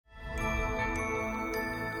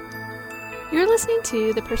You're listening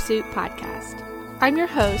to the Pursuit Podcast. I'm your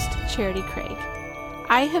host, Charity Craig.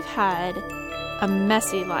 I have had a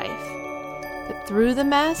messy life, but through the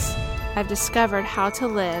mess, I've discovered how to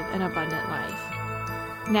live an abundant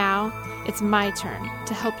life. Now, it's my turn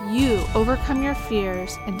to help you overcome your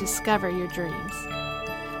fears and discover your dreams.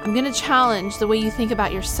 I'm going to challenge the way you think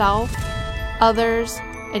about yourself, others,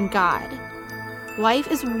 and God.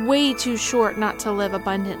 Life is way too short not to live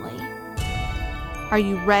abundantly. Are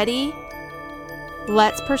you ready?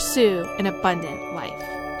 Let's pursue an abundant life.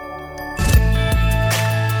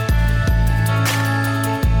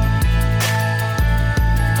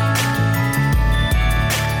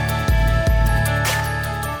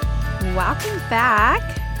 Welcome back.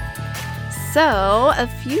 So, a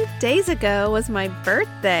few days ago was my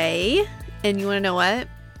birthday, and you want to know what?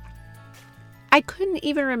 I couldn't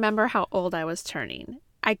even remember how old I was turning.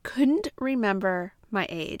 I couldn't remember my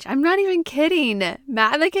age. I'm not even kidding.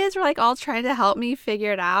 Matt and the kids were all trying to help me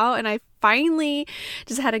figure it out. And I finally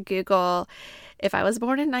just had to Google, if I was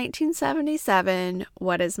born in 1977,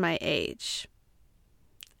 what is my age?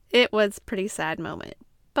 It was a pretty sad moment.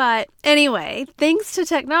 But anyway, thanks to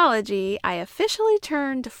technology, I officially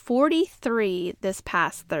turned 43 this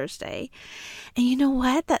past Thursday. And you know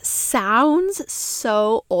what? That sounds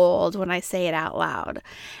so old when I say it out loud.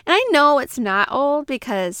 And I know it's not old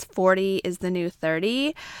because 40 is the new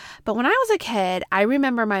 30. But when I was a kid, I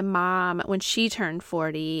remember my mom when she turned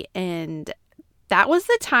 40, and that was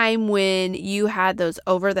the time when you had those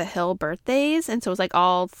over-the-hill birthdays, and so it was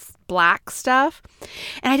all black stuff.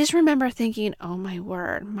 And I just remember thinking, oh my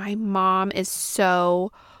word, my mom is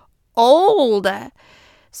so old.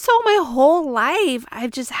 So my whole life,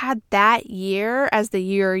 I've just had that year as the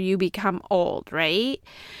year you become old, right?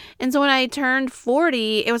 And so when I turned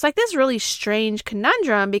 40, it was this really strange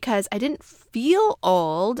conundrum because I didn't feel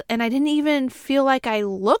old and I didn't even feel like I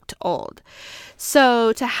looked old.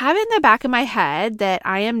 So to have it in the back of my head that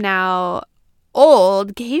I am now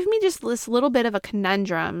old gave me just this little bit of a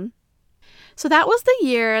conundrum. So that was the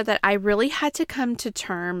year that I really had to come to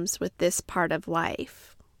terms with this part of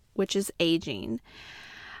life, which is aging.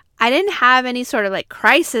 I didn't have any sort of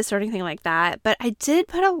crisis or anything like that, but I did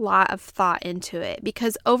put a lot of thought into it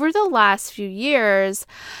because over the last few years,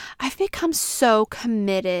 I've become so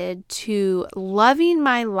committed to loving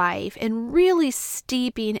my life and really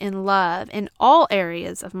steeping in love in all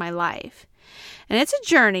areas of my life. And it's a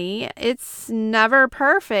journey. It's never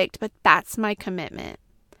perfect, but that's my commitment.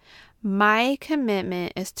 My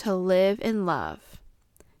commitment is to live in love,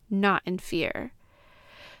 not in fear.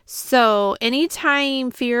 So anytime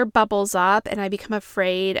fear bubbles up and I become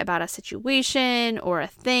afraid about a situation or a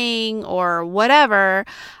thing or whatever,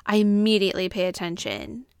 I immediately pay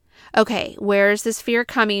attention. Okay, where is this fear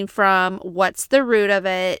coming from? What's the root of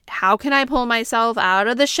it? How can I pull myself out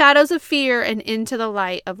of the shadows of fear and into the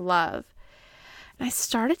light of love? And I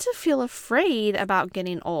started to feel afraid about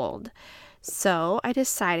getting old. So I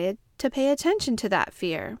decided to pay attention to that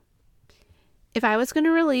fear. If I was going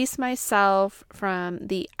to release myself from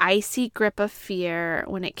the icy grip of fear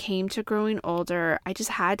when it came to growing older, I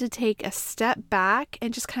just had to take a step back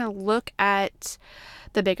and just kind of look at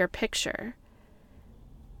the bigger picture.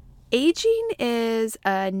 Aging is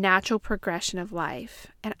a natural progression of life,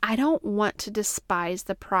 and I don't want to despise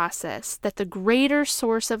the process that the greater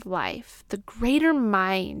source of life, the greater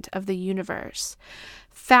mind of the universe,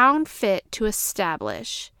 found fit to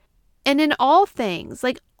establish. And in all things,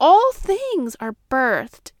 all things are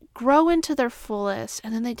birthed, grow into their fullest,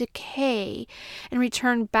 and then they decay and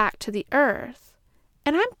return back to the earth.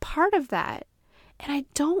 And I'm part of that. And I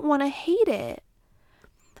don't want to hate it.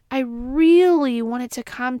 I really wanted to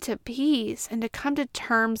come to peace and to come to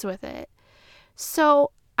terms with it. So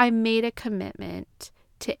I made a commitment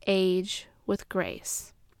to age with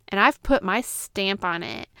grace. And I've put my stamp on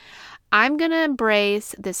it. I'm going to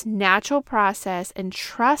embrace this natural process and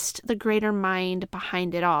trust the greater mind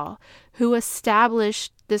behind it all, who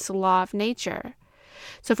established this law of nature.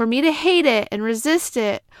 So for me to hate it and resist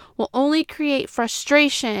it will only create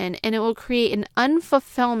frustration, and it will create an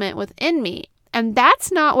unfulfillment within me. And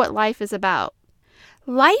that's not what life is about.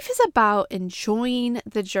 Life is about enjoying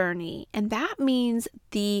the journey, and that means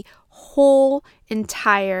the whole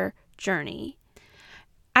entire journey.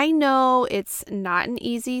 I know it's not an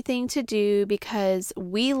easy thing to do because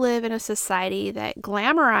we live in a society that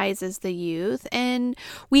glamorizes the youth and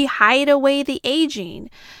we hide away the aging.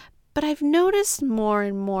 But I've noticed more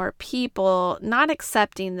and more people not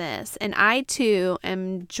accepting this, and I too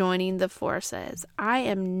am joining the forces. I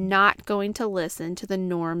am not going to listen to the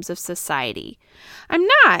norms of society. I'm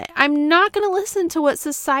not going to listen to what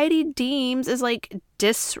society deems as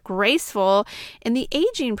disgraceful in the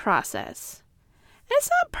aging process. It's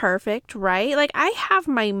not perfect, right? Like, I have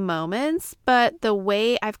my moments, but the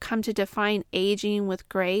way I've come to define aging with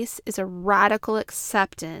grace is a radical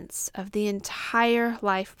acceptance of the entire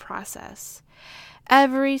life process,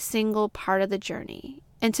 every single part of the journey,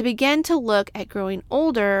 and to begin to look at growing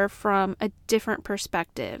older from a different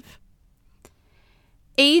perspective.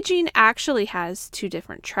 Aging actually has two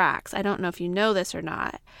different tracks. I don't know if you know this or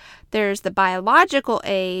not. There's the biological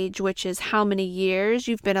age, which is how many years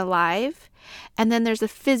you've been alive. And then there's the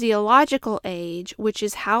physiological age, which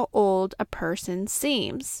is how old a person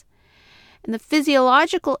seems. And the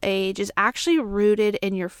physiological age is actually rooted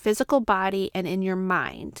in your physical body and in your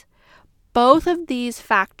mind. Both of these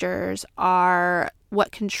factors are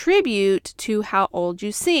what contribute to how old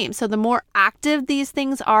you seem. So the more active these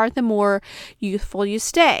things are, the more youthful you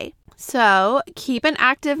stay. So keep an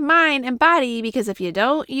active mind and body, because if you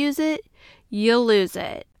don't use it, you'll lose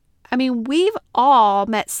it. I mean, we've all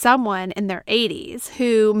met someone in their 80s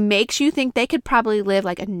who makes you think they could probably live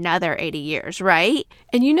like another 80 years, right?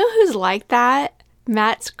 And you know who's like that?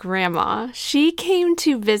 Matt's grandma. She came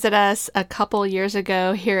to visit us a couple years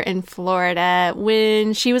ago here in Florida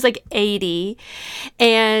when she was like 80.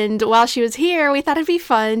 And while she was here, we thought it'd be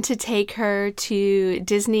fun to take her to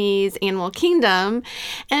Disney's Animal Kingdom.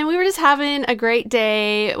 And we were just having a great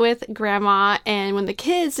day with grandma. And when the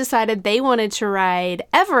kids decided they wanted to ride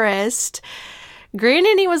Everest,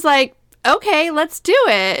 Granny was like, okay, let's do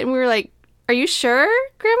it. And we were like, are you sure,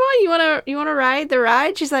 Grandma? You wanna ride the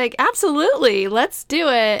ride? She's like, absolutely, let's do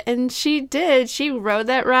it. And she did. She rode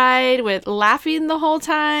that ride with laughing the whole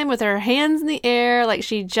time, with her hands in the air, like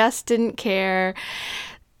she just didn't care.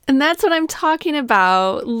 And that's what I'm talking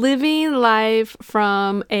about, living life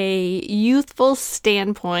from a youthful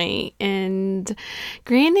standpoint. And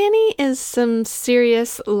Granddaddy is some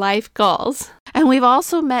serious life goals. And we've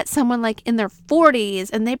also met someone like in their 40s,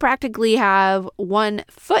 and they practically have one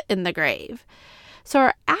foot in the grave. So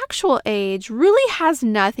our actual age really has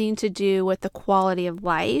nothing to do with the quality of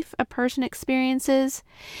life a person experiences.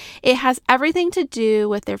 It has everything to do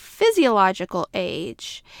with their physiological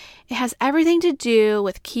age. It has everything to do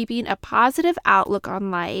with keeping a positive outlook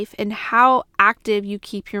on life and how active you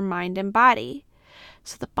keep your mind and body.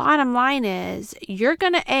 So the bottom line is, you're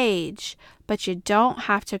going to age, but you don't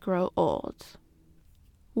have to grow old.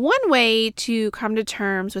 One way to come to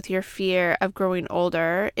terms with your fear of growing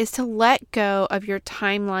older is to let go of your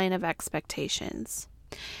timeline of expectations.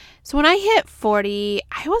 So when I hit 40,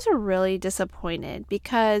 I was really disappointed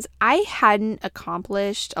because I hadn't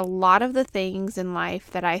accomplished a lot of the things in life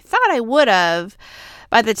that I thought I would have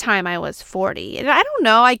by the time I was 40. And I don't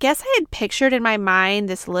know, I guess I had pictured in my mind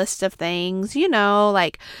this list of things,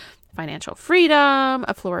 like financial freedom,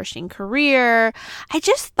 a flourishing career. I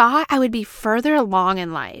just thought I would be further along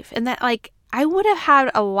in life and that I would have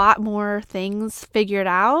had a lot more things figured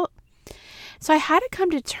out. So I had to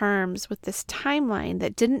come to terms with this timeline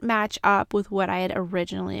that didn't match up with what I had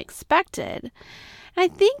originally expected. And I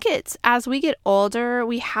think it's as we get older,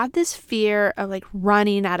 we have this fear of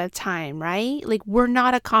running out of time, right? We're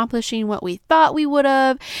not accomplishing what we thought we would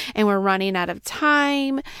have and we're running out of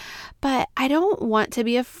time. But I don't want to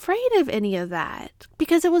be afraid of any of that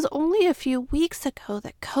because it was only a few weeks ago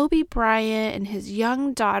that Kobe Bryant and his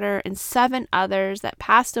young daughter and 7 others that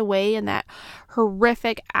passed away in that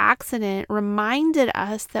horrific accident reminded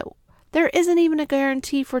us that there isn't even a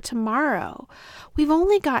guarantee for tomorrow. We've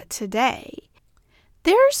only got today.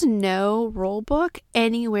 There's no rule book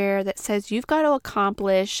anywhere that says you've got to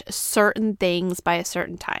accomplish certain things by a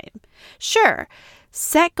certain time. Sure,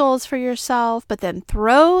 set goals for yourself, but then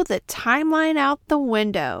throw the timeline out the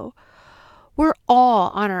window. We're all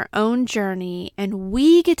on our own journey, and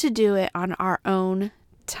we get to do it on our own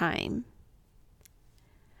time.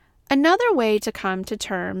 Another way to come to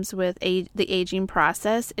terms with the aging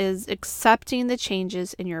process is accepting the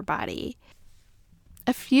changes in your body.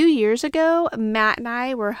 A few years ago, Matt and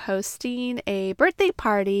I were hosting a birthday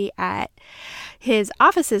party at his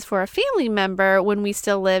offices for a family member when we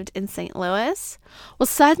still lived in St. Louis. Well,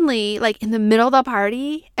 suddenly, in the middle of the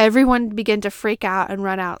party, everyone began to freak out and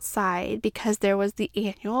run outside because there was the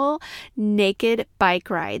annual naked bike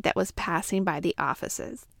ride that was passing by the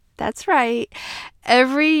offices. That's right.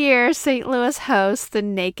 Every year, St. Louis hosts the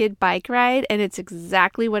naked bike ride, and it's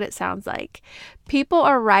exactly what it sounds like. People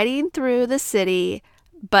are riding through the city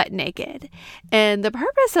butt naked. And the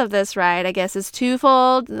purpose of this ride, I guess, is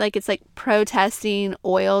twofold. It's protesting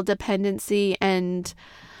oil dependency and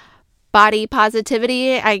body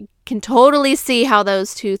positivity. I can totally see how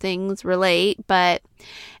those two things relate, but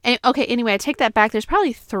anyway, I take that back. There's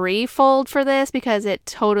probably threefold for this because it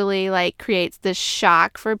totally creates this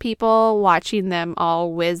shock for people watching them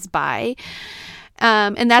all whiz by.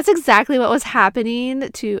 And that's exactly what was happening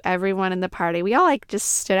to everyone in the party. We all like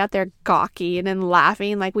just stood out there gawking and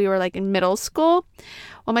laughing like we were like in middle school.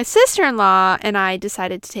 Well, my sister-in-law and I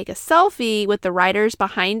decided to take a selfie with the writers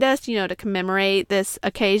behind us, to commemorate this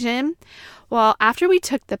occasion. Well, after we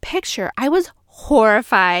took the picture, I was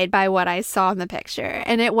horrified by what I saw in the picture.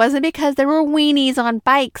 And it wasn't because there were weenies on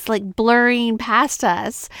bikes like blurring past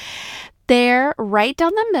us. There, right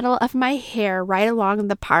down the middle of my hair, right along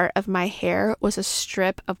the part of my hair, was a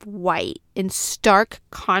strip of white in stark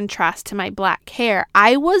contrast to my black hair.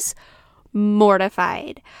 I was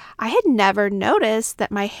mortified. I had never noticed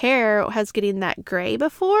that my hair was getting that gray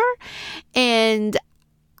before, and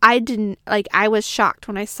I was shocked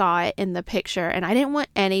when I saw it in the picture, and I didn't want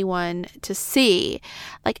anyone to see.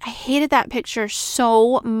 I hated that picture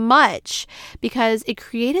so much because it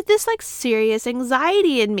created this serious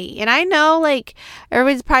anxiety in me. And I know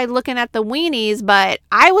everybody's probably looking at the weenies, but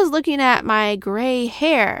I was looking at my gray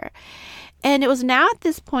hair. And it was now at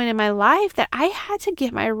this point in my life that I had to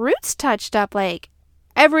get my roots touched up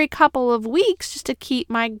every couple of weeks just to keep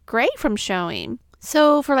my gray from showing.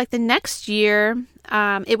 So for the next year,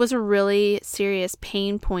 it was a really serious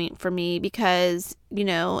pain point for me because,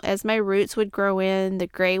 as my roots would grow in, the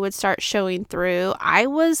gray would start showing through. I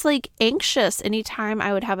was anxious anytime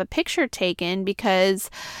I would have a picture taken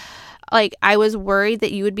because I was worried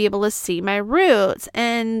that you would be able to see my roots.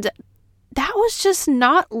 And that was just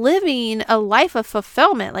not living a life of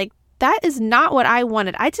fulfillment. That is not what I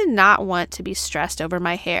wanted. I did not want to be stressed over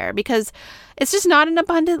my hair because it's just not an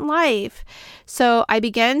abundant life. So I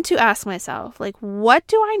began to ask myself, what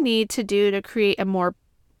do I need to do to create a more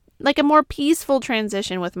peaceful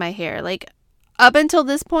transition with my hair? Up until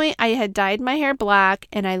this point, I had dyed my hair black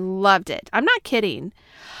and I loved it. I'm not kidding.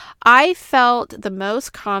 I felt the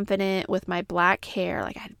most confident with my black hair.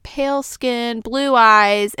 I had pale skin, blue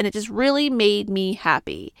eyes, and it just really made me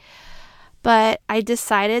happy. But I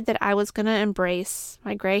decided that I was going to embrace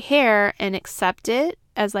my gray hair and accept it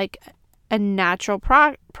as a natural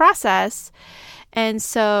process. And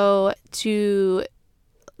so to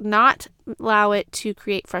not allow it to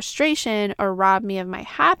create frustration or rob me of my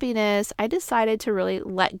happiness, I decided to really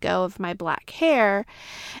let go of my black hair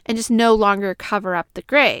and just no longer cover up the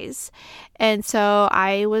grays. And so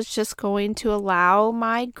I was just going to allow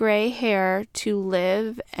my gray hair to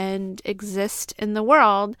live and exist in the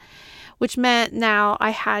world, which meant now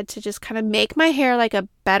I had to just kind of make my hair a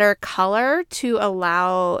better color to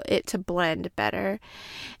allow it to blend better.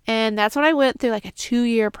 And that's when I went through a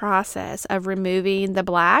 2-year process of removing the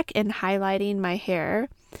black and highlighting my hair.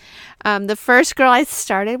 The first girl I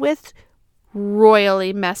started with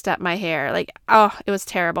royally messed up my hair. It was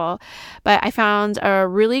terrible. But I found a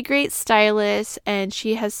really great stylist, and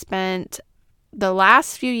she has spent the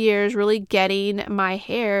last few years really getting my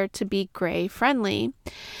hair to be gray friendly.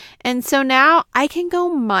 And so now I can go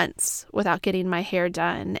months without getting my hair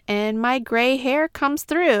done, and my gray hair comes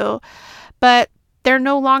through, but they're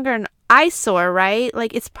no longer an eyesore, right?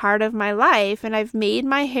 It's part of my life, and I've made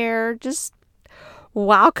my hair just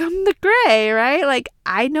welcome the gray, right?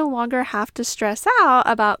 I no longer have to stress out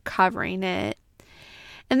about covering it.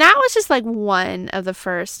 And that was just one of the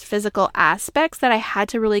first physical aspects that I had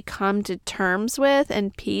to really come to terms with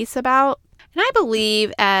and peace about. And I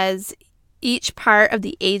believe as each part of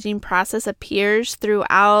the aging process appears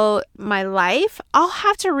throughout my life, I'll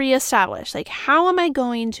have to reestablish, how am I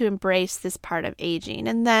going to embrace this part of aging?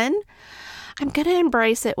 And then I'm going to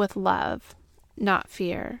embrace it with love, not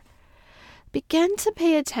fear. Begin to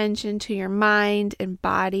pay attention to your mind and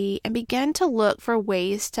body and begin to look for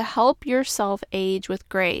ways to help yourself age with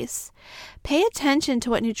grace. Pay attention to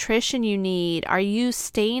what nutrition you need. Are you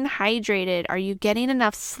staying hydrated? Are you getting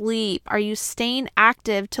enough sleep? Are you staying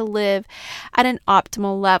active to live at an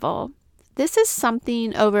optimal level? This is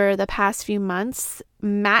something over the past few months,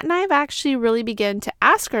 Matt and I have actually really begun to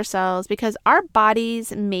ask ourselves because our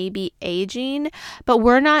bodies may be aging, but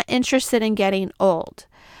we're not interested in getting old.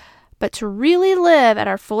 But to really live at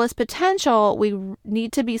our fullest potential, we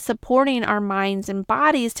need to be supporting our minds and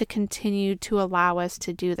bodies to continue to allow us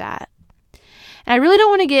to do that. And I really don't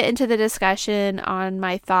want to get into the discussion on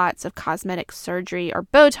my thoughts of cosmetic surgery or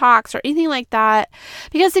Botox or anything like that,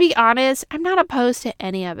 because to be honest, I'm not opposed to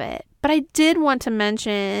any of it. But I did want to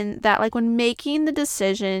mention that when making the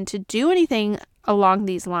decision to do anything along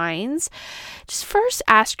these lines, just first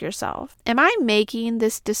ask yourself, am I making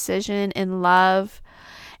this decision in love?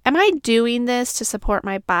 Am I doing this to support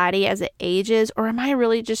my body as it ages, or am I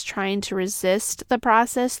really just trying to resist the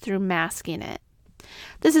process through masking it?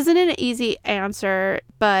 This isn't an easy answer,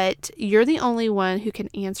 but you're the only one who can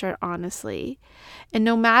answer it honestly. And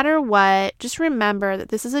no matter what, just remember that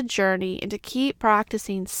this is a journey and to keep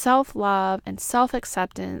practicing self-love and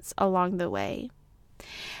self-acceptance along the way.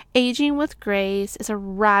 Aging with grace is a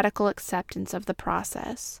radical acceptance of the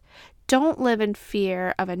process. Don't live in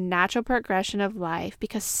fear of a natural progression of life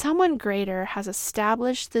because someone greater has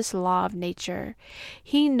established this law of nature.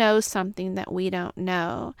 He knows something that we don't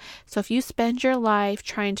know. So if you spend your life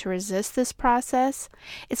trying to resist this process,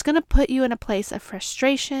 it's going to put you in a place of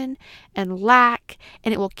frustration and lack,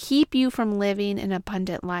 and it will keep you from living an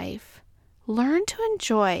abundant life. Learn to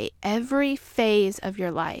enjoy every phase of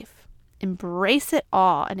your life. Embrace it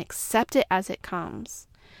all and accept it as it comes.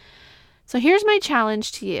 So here's my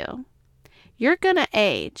challenge to you. You're going to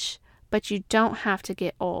age, but you don't have to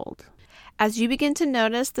get old. As you begin to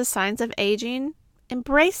notice the signs of aging,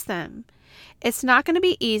 embrace them. It's not going to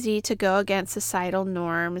be easy to go against societal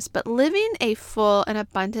norms, but living a full and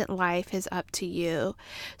abundant life is up to you.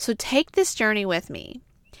 So take this journey with me.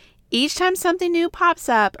 Each time something new pops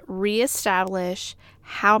up, reestablish,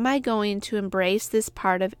 how am I going to embrace this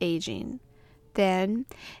part of aging? Then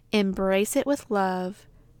embrace it with love,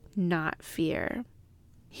 not fear.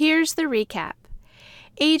 Here's the recap.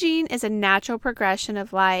 Aging is a natural progression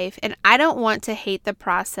of life, and I don't want to hate the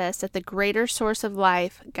process that the greater source of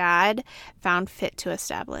life, God, found fit to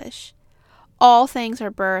establish. All things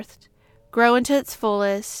are birthed, grow into its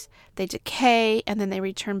fullest, they decay, and then they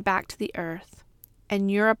return back to the earth. And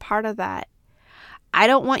you're a part of that. I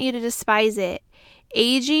don't want you to despise it.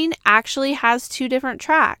 Aging actually has two different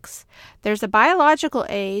tracks. There's a biological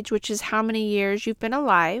age, which is how many years you've been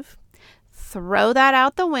alive. Throw that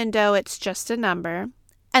out the window, it's just a number.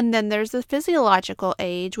 And then there's the physiological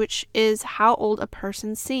age, which is how old a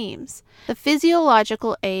person seems. The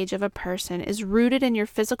physiological age of a person is rooted in your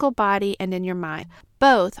physical body and in your mind.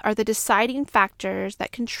 Both are the deciding factors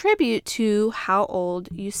that contribute to how old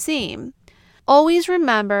you seem. Always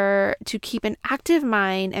remember to keep an active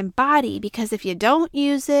mind and body because if you don't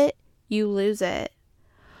use it, you lose it.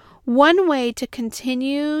 One way to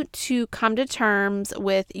continue to come to terms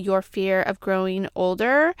with your fear of growing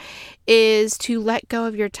older is to let go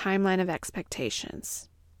of your timeline of expectations.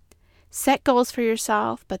 Set goals for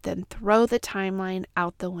yourself, but then throw the timeline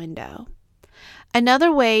out the window.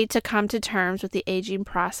 Another way to come to terms with the aging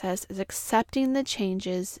process is accepting the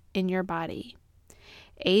changes in your body.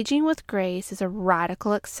 Aging with grace is a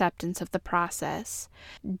radical acceptance of the process.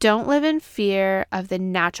 Don't live in fear of the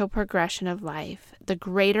natural progression of life. The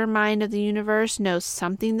greater mind of the universe knows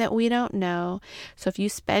something that we don't know. So if you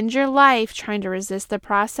spend your life trying to resist the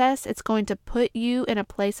process, it's going to put you in a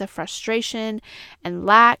place of frustration and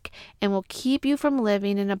lack and will keep you from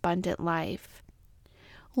living an abundant life.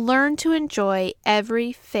 Learn to enjoy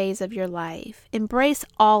every phase of your life. Embrace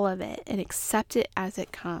all of it and accept it as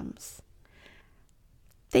it comes.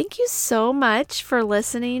 Thank you so much for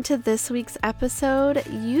listening to this week's episode.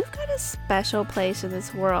 You've got a special place in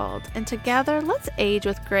this world, and together let's age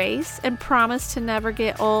with grace and promise to never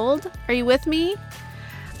get old. Are you with me?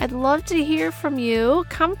 I'd love to hear from you.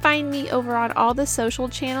 Come find me over on all the social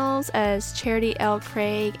channels as Charity L.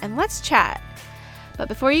 Craig, and let's chat. But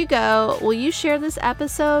before you go, will you share this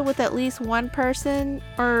episode with at least one person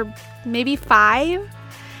or maybe 5?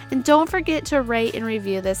 And don't forget to rate and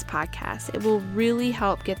review this podcast. It will really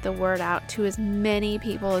help get the word out to as many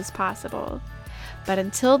people as possible. But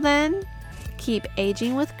until then, keep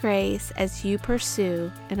aging with grace as you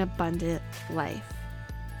pursue an abundant life.